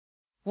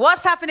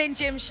What's happening,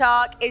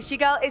 Gymshark? It's your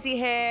girl Izzy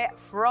here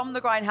from the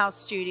Grindhouse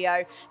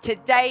studio.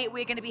 Today,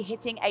 we're gonna be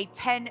hitting a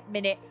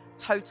 10-minute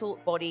total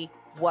body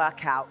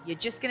workout. You're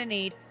just gonna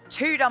need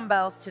 2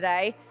 dumbbells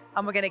today,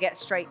 and we're gonna get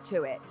straight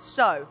to it.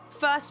 So,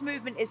 first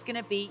movement is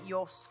gonna be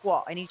your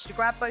squat. I need you to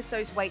grab both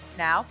those weights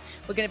now.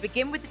 We're gonna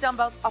begin with the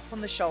dumbbells up on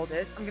the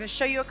shoulders. I'm gonna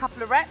show you a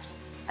couple of reps,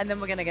 and then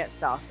we're gonna get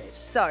started.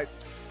 So,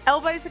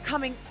 elbows are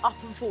coming up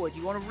and forward.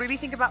 You want to really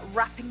think about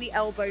wrapping the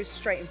elbows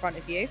straight in front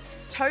of you.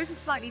 Toes are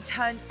slightly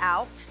turned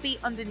out, feet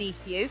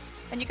underneath you,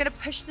 and you're going to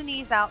push the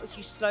knees out as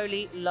you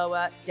slowly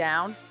lower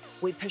down.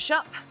 We push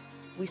up,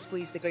 we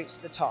squeeze the glutes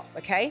to the top,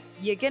 okay?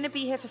 You're going to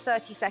be here for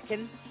 30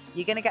 seconds.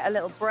 You're going to get a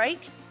little break,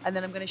 and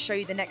then I'm going to show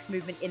you the next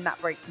movement in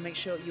that break, so make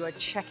sure you are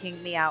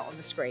checking me out on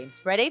the screen.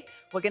 Ready?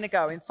 We're going to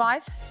go in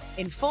 5,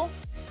 in 4,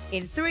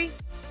 in 3,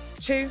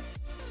 2,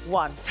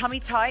 1. Tummy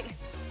tight,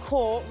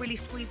 core really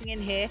squeezing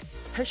in here.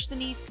 Push the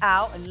knees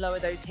out and lower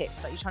those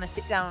hips like you're trying to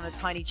sit down on a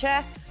tiny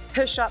chair.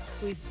 Push up,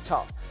 squeeze the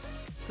top.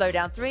 Slow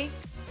down, 3,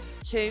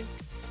 2,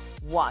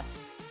 1.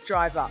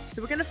 Drive up.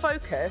 So we're going to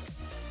focus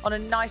on a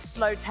nice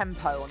slow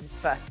tempo on this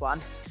first one,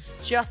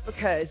 just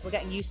because we're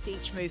getting used to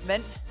each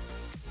movement.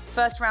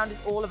 First round is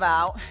all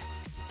about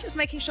just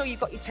making sure you've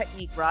got your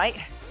technique right,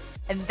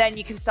 and then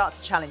you can start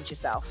to challenge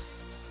yourself.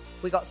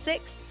 We got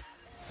 6,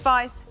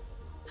 5,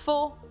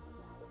 4,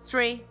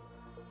 3,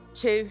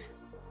 2,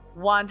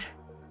 1.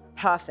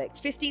 Perfect.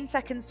 15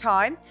 seconds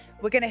time.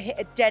 We're going to hit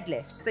a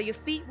deadlift. So your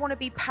feet want to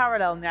be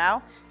parallel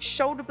now.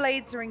 Shoulder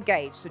blades are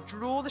engaged. So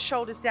draw the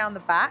shoulders down the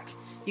back.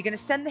 You're going to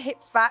send the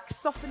hips back,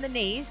 soften the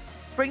knees,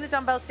 bring the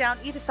dumbbells down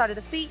either side of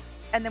the feet,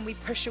 and then we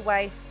push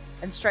away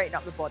and straighten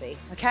up the body.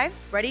 Okay?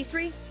 Ready?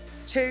 3,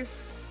 2,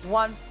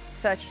 1.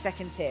 30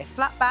 seconds here.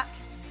 Flat back,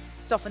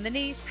 soften the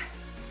knees,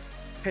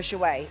 push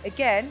away.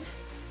 Again,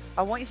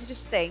 I want you to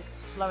just think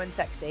slow and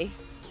sexy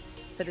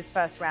for this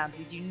first round.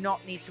 We do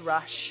not need to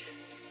rush.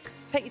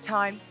 Take your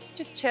time,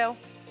 just chill.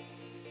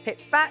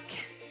 Hips back,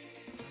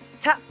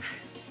 tap,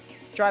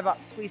 drive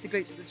up, squeeze the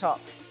glutes to the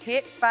top.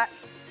 Hips back,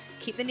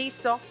 keep the knees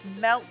soft,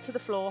 melt to the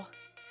floor,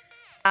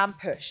 and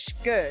push.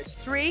 Good.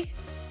 3,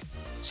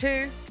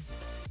 2,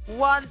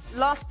 1.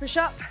 Last push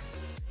up.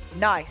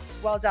 Nice,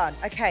 well done.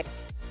 Okay,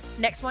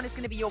 next one is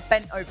going to be your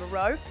bent over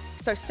row.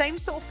 So same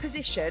sort of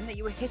position that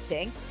you were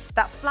hitting.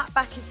 That flat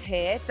back is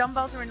here.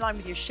 Dumbbells are in line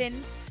with your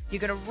shins.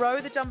 You're going to row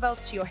the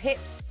dumbbells to your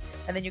hips,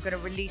 and then you're going to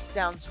release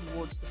down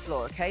towards the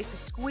floor, okay? So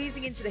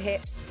squeezing into the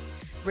hips,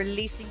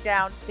 releasing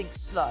down, think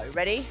slow.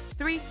 Ready?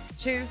 3,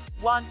 2,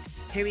 1.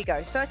 Here we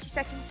go. 30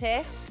 seconds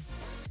here.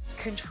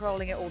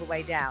 Controlling it all the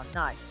way down.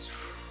 Nice.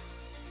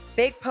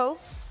 Big pull,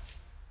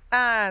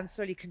 and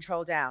slowly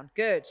control down.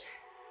 Good.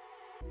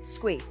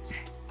 Squeeze,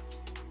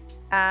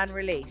 and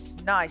release.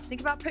 Nice.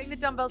 Think about putting the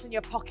dumbbells in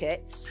your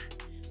pockets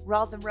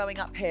rather than rowing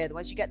up here.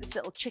 Otherwise you get this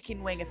little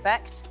chicken wing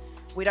effect.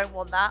 We don't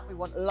want that. We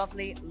want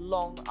lovely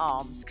long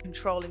arms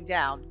controlling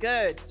down.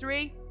 Good.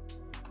 3,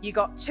 you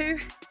got 2,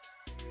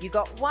 you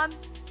got 1.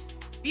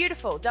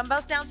 Beautiful.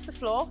 Dumbbells down to the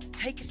floor.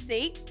 Take a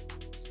seat.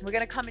 We're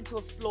going to come into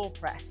a floor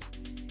press.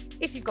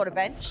 If you've got a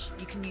bench,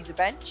 you can use a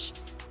bench.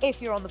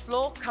 If you're on the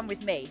floor, come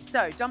with me.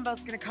 So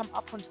dumbbells are going to come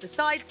up onto the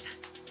sides,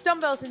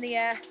 dumbbells in the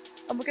air,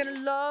 and we're going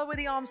to lower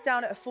the arms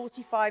down at a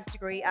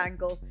 45-degree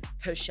angle.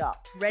 Push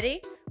up.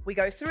 Ready? We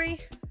go 3,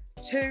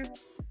 2,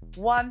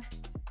 1.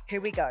 Here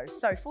we go.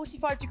 So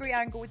 45-degree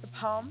angle with the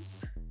palms.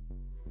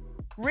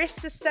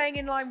 Wrists are staying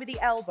in line with the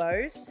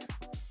elbows.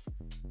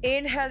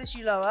 Inhale as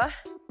you lower.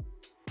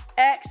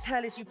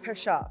 Exhale as you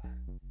push up.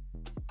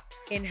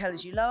 Inhale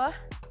as you lower.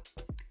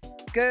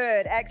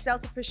 Good. Exhale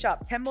to push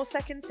up. 10 more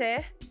seconds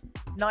here.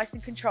 Nice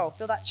and controlled.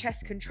 Feel that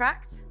chest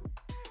contract.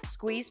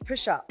 Squeeze,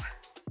 push up.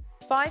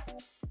 5,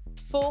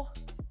 4,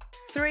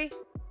 3,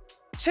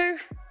 2,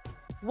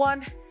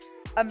 1.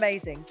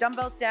 Amazing.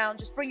 Dumbbells down.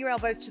 Just bring your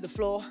elbows to the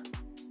floor.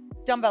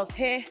 Dumbbells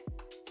here,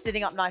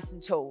 sitting up nice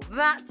and tall.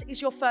 That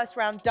is your first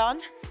round done.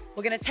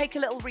 We're going to take a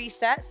little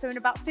reset. So in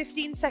about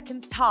 15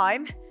 seconds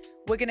time,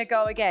 we're going to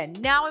go again.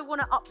 Now I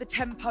want to up the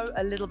tempo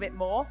a little bit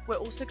more. We're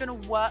also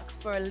going to work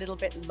for a little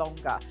bit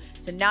longer.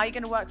 So now you're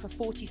going to work for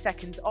 40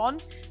 seconds on.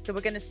 So we're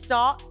going to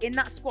start in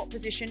that squat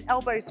position,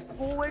 elbows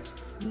forward,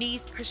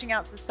 knees pushing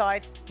out to the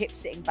side, hips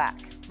sitting back.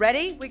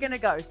 Ready? We're going to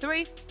go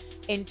 3,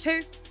 in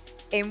 2,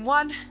 in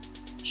 1.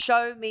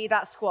 Show me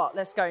that squat.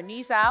 Let's go.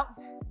 Knees out.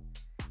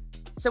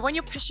 So when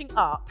you're pushing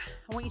up,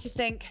 I want you to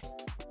think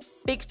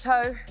big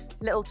toe,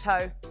 little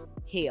toe,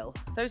 heel.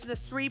 Those are the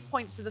 3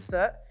 points of the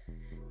foot.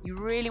 You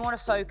really want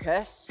to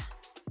focus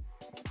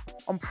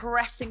on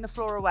pressing the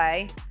floor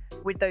away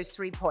with those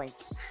 3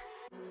 points.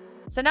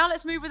 So now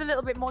let's move with a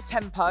little bit more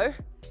tempo.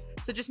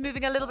 So just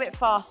moving a little bit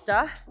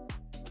faster.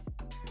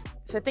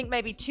 So think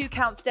maybe 2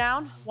 counts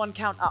down, 1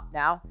 count up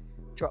now.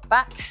 Drop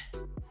back,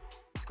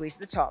 squeeze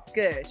the top.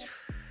 Good.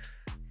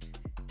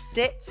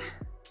 Sit,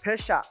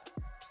 push up.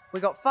 We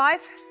got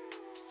 5,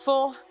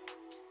 4,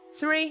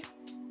 3,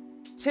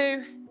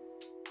 2,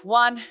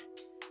 1.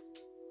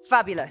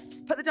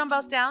 Fabulous. Put the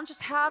dumbbells down.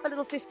 Just have a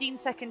little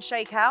 15-second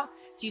shakeout.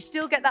 So you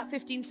still get that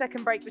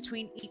 15-second break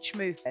between each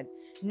movement.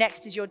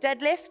 Next is your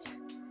deadlift.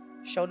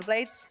 Shoulder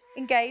blades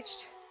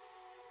engaged.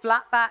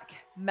 Flat back,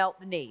 melt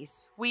the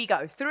knees. We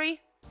go 3,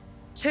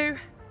 2,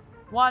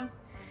 1.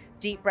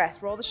 Deep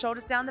breath. Roll the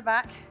shoulders down the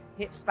back,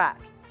 hips back.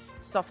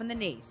 Soften the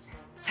knees.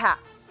 Tap.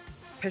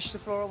 Push the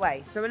floor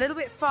away. So a little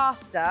bit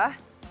faster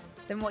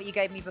than what you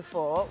gave me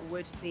before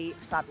would be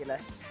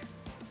fabulous.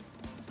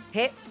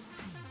 Hips,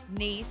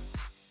 knees,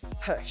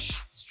 push.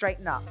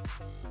 Straighten up.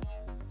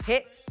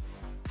 Hips,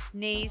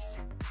 knees,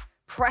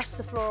 press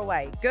the floor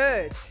away.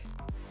 Good.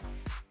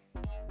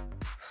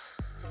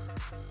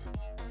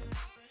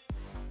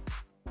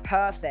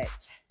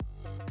 Perfect.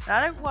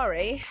 Now don't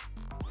worry,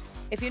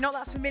 if you're not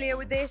that familiar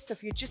with this,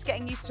 if you're just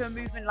getting used to a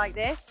movement like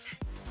this,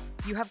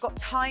 you have got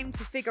time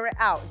to figure it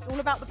out. It's all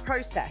about the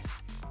process.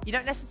 You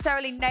don't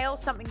necessarily nail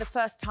something the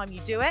first time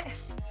you do it.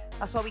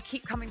 That's why we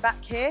keep coming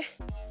back here.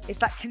 It's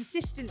that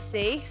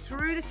consistency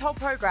through this whole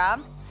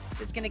program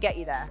that's gonna get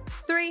you there.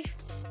 3,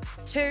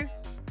 2,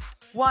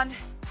 1.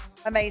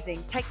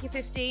 Amazing. Take your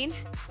 15,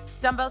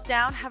 dumbbells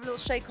down, have a little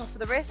shake off of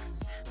the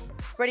wrists.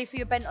 Ready for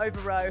your bent over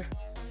row,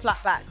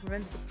 flat back.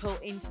 Remember to pull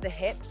into the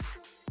hips.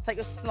 It's like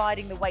you're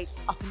sliding the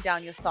weights up and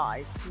down your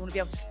thighs. You wanna be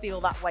able to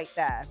feel that weight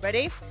there.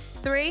 Ready?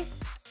 3,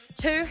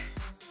 2,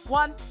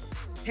 1.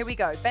 Here we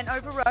go. Bent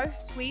over row,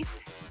 squeeze.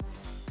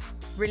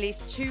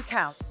 Release 2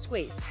 counts,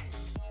 squeeze.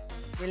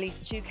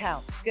 Release 2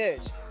 counts,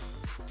 good.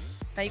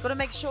 Now you've got to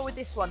make sure with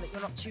this one that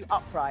you're not too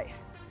upright.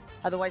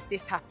 Otherwise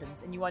this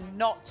happens and you are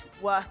not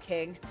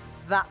working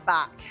that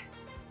back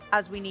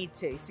as we need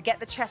to. So get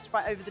the chest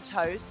right over the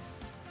toes.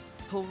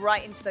 Pull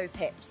right into those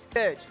hips,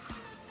 good.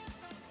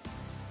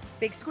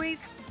 Big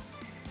squeeze.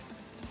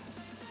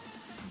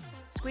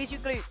 Squeeze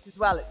your glutes as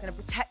well. It's going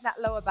to protect that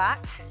lower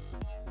back.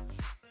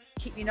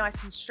 Keep you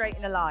nice and straight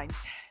and aligned.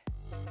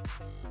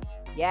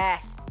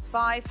 Yes.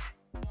 5,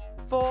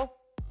 4,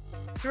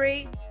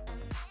 3,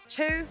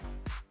 2,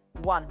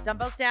 1.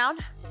 Dumbbells down.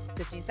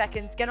 15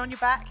 seconds. Get on your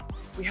back.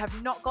 We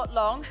have not got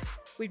long.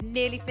 We've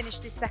nearly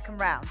finished this second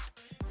round.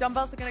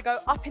 Dumbbells are going to go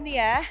up in the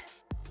air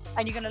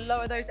and you're going to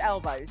lower those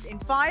elbows. In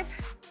 5,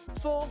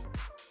 4,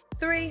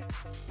 3,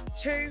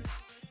 2,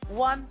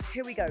 1.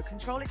 Here we go.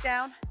 Control it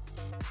down.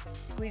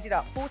 Squeeze it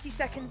up. 40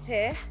 seconds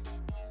here.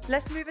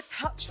 Let's move a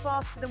touch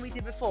faster than we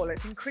did before.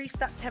 Let's increase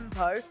that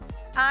tempo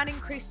and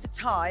increase the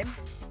time.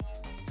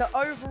 So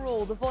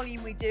overall, the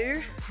volume we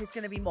do is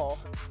going to be more.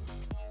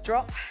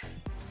 Drop.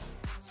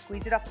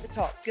 Squeeze it up at the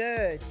top.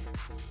 Good.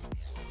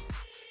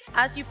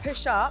 As you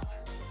push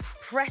up,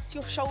 press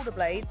your shoulder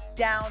blades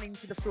down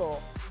into the floor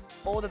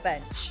or the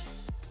bench.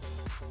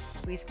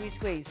 Squeeze, squeeze,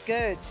 squeeze.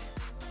 Good.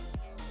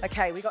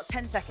 Okay, we got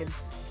 10 seconds.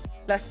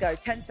 Let's go.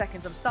 10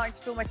 seconds. I'm starting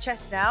to feel my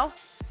chest now.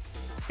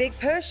 Big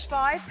push.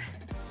 5,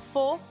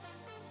 4,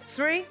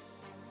 3,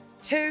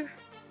 2,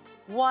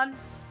 1.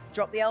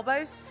 Drop the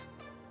elbows.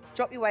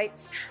 Drop your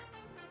weights.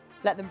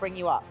 Let them bring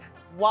you up.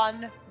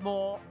 One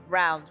more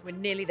round. We're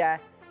nearly there.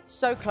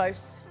 So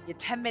close. Your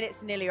 10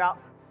 minutes are nearly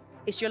up.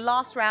 It's your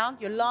last round,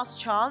 your last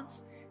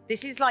chance.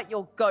 This is like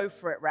your go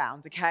for it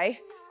round, okay?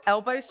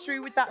 Elbows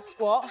through with that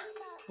squat.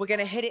 We're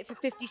gonna hit it for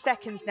 50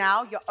 seconds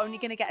now. You're only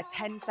gonna get a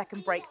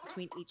 10-second break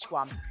between each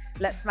one.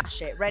 Let's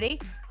smash it. Ready?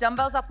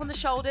 Dumbbells up on the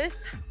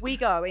shoulders. We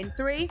go in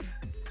 3,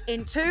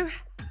 in 2,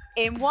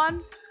 in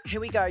 1. Here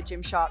we go,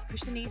 Gymshark.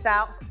 Push the knees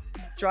out.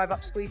 Drive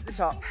up, squeeze the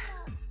top.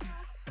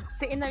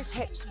 Sit in those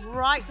hips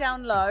right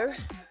down low.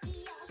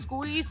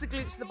 Squeeze the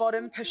glutes to the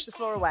bottom, push the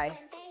floor away.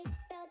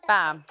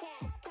 Bam.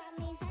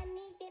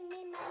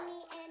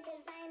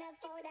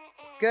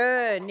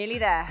 Good, nearly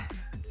there.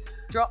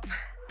 Drop,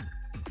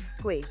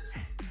 squeeze.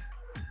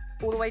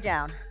 All the way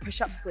down, push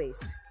up,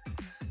 squeeze.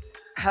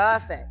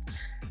 Perfect.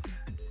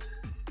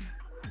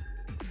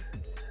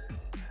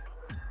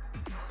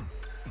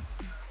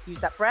 Use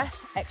that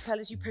breath, exhale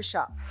as you push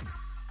up.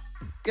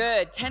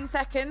 Good, 10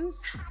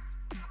 seconds.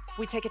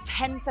 We take a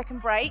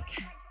 10-second break.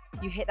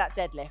 You hit that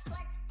deadlift.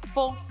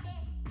 4,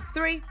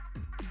 3,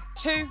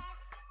 2,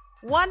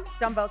 1.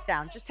 Dumbbells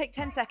down. Just take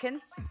 10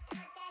 seconds.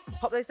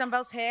 Pop those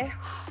dumbbells here.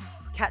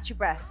 Catch your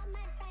breath.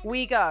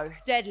 We go.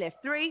 Deadlift.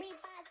 3,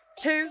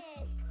 2,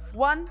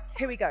 1.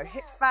 Here we go.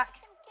 Hips back.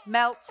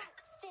 Melt.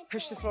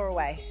 Push the floor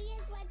away.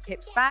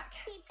 Hips back.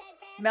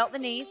 Melt the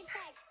knees.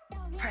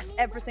 Press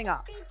everything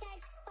up.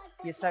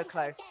 You're so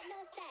close.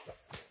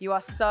 You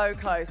are so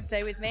close.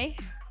 Stay with me.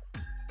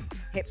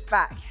 Hips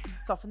back.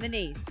 Soften the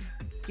knees.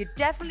 You're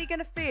definitely going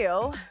to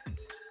feel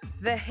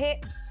the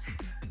hips,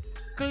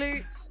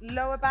 glutes,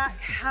 lower back,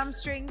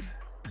 hamstrings,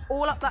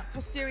 all up that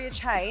posterior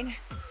chain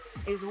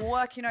is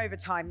working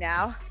overtime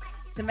now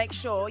to make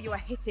sure you are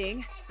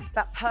hitting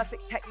that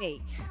perfect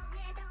technique.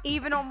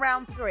 Even on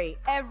round 3,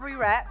 every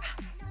rep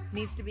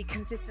needs to be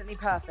consistently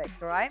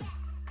perfect, all right?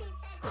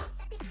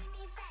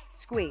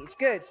 Squeeze,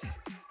 good.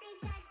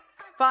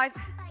 5,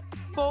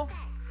 4,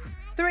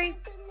 3,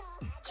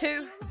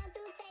 2,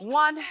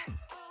 1.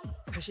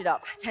 Push it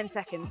up, 10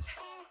 seconds.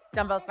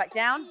 Dumbbells back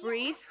down,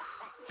 breathe.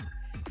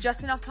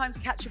 Just enough time to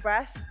catch your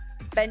breath.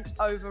 Bent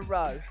over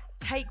row.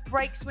 Take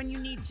breaks when you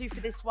need to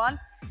for this one.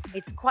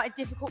 It's quite a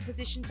difficult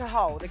position to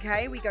hold,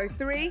 okay? We go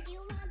 3,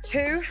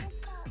 2,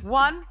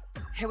 1.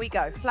 Here we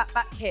go, flat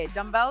back here,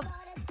 dumbbells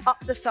up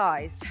the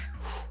thighs.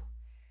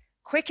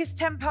 Quickest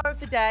tempo of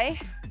the day,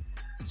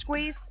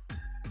 squeeze,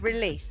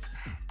 release.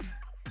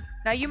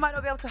 Now you might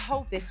not be able to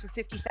hold this for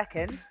 50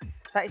 seconds.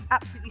 That is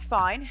absolutely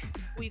fine.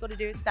 All you got to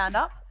do is stand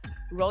up,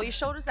 roll your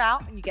shoulders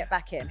out, and you get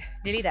back in.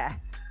 Nearly there.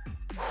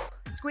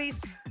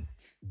 Squeeze,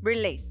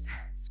 release,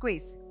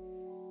 squeeze,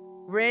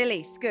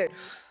 release, good.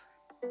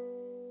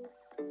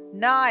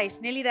 Nice,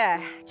 nearly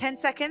there. 10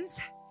 seconds.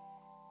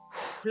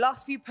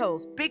 Last few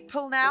pulls, big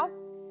pull now.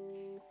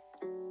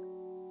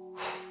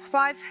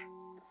 5,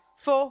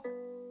 4,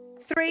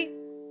 3,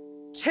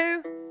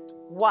 2,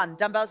 1.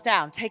 Dumbbells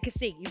down, take a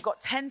seat. You've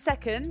got 10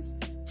 seconds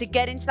to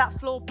get into that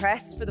floor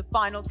press for the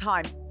final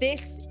time.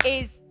 This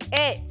is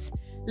it.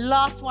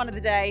 Last one of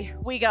the day,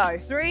 we go.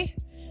 3,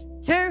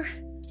 2,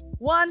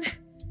 1.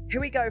 Here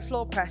we go,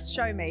 floor press,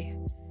 show me.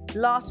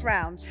 Last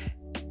round.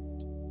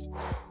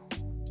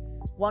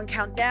 1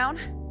 count down,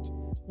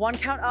 1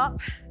 count up.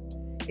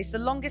 It's the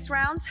longest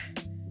round.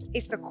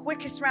 It's the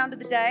quickest round of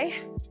the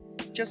day.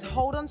 Just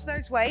hold on to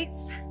those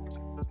weights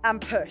and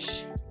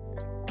push.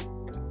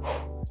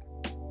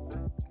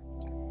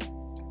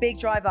 Big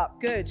drive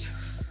up, good.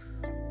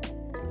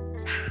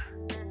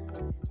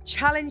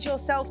 Challenge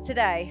yourself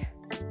today.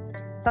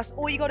 That's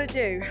all you gotta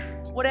do.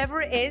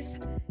 Whatever it is,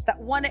 that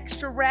one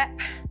extra rep,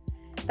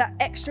 that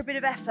extra bit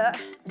of effort,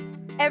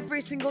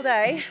 every single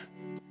day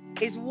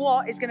is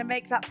what is gonna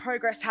make that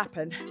progress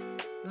happen.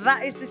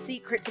 That is the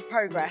secret to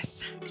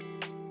progress.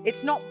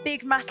 It's not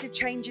big, massive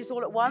changes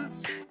all at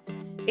once.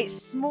 It's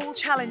small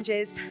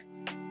challenges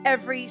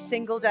every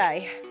single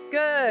day.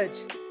 Good.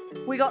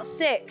 We got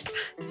 6,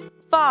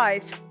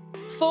 5,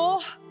 4,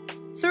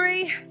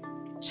 3,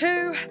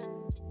 2,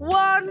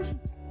 1.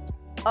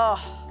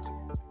 Oh,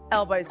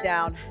 elbows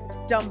down,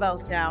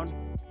 dumbbells down,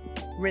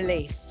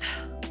 release.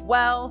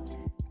 Well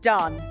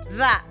done.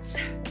 That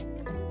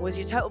was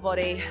your total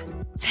body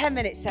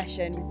 10-minute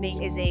session with me,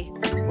 Izzy.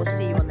 We'll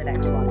see you on the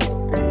next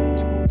one.